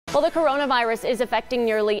Well, the coronavirus is affecting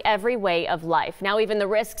nearly every way of life. Now, even the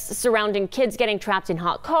risks surrounding kids getting trapped in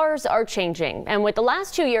hot cars are changing. And with the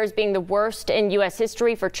last 2 years being the worst in U.S.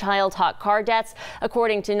 history for child hot car deaths,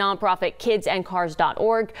 according to nonprofit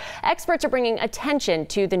kidsandcars.org, experts are bringing attention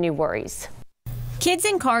to the new worries.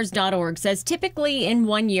 Kidsandcars.org says typically in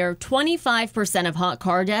 1 year, 25% of hot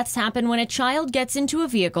car deaths happen when a child gets into a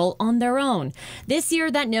vehicle on their own. This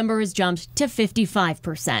year, that number has jumped to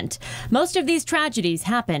 55%. Most of these tragedies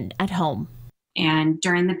happened at home. And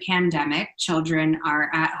during the pandemic, children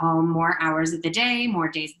are at home more hours of the day, more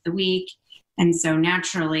days of the week. And so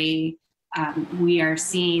naturally, we are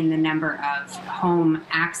seeing the number of home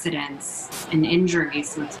accidents and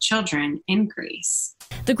injuries with children increase.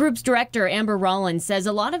 The group's director, Amber Rollins, says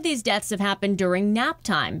a lot of these deaths have happened during nap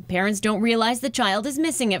time. Parents don't realize the child is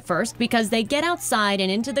missing at first because they get outside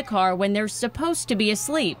and into the car when they're supposed to be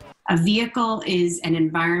asleep. A vehicle is an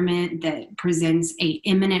environment that presents an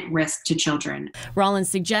imminent risk to children. Rollins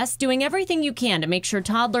suggests doing everything you can to make sure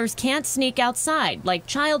toddlers can't sneak outside, like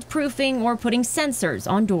child-proofing or putting sensors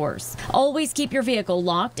on doors. Always keep your vehicle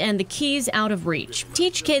locked and the keys out of reach.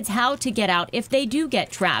 Teach kids how to get out if they do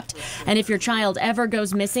get trapped. And if your child ever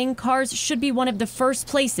goes missing, cars should be one of the first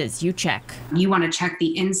places you check. You want to check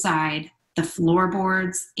the inside, the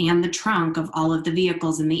floorboards, and the trunk of all of the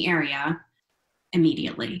vehicles in the area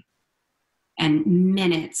immediately. And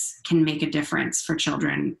minutes can make a difference for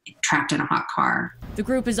children trapped in a hot car. The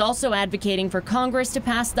group is also advocating for Congress to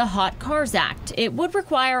pass the Hot Cars Act. It would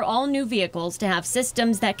require all new vehicles to have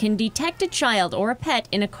systems that can detect a child or a pet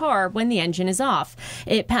in a car when the engine is off.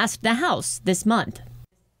 It passed the House this month.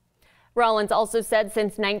 Rollins also said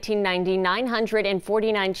since 1990,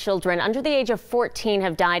 949 children under the age of 14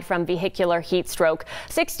 have died from vehicular heat stroke.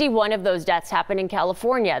 61 of those deaths happened in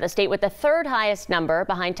California, the state with the third highest number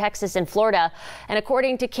behind Texas and Florida. And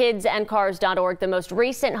according to kidsandcars.org, the most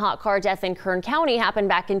recent hot car death in Kern County happened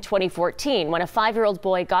back in 2014 when a 5-year-old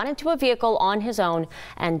boy got into a vehicle on his own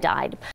and died.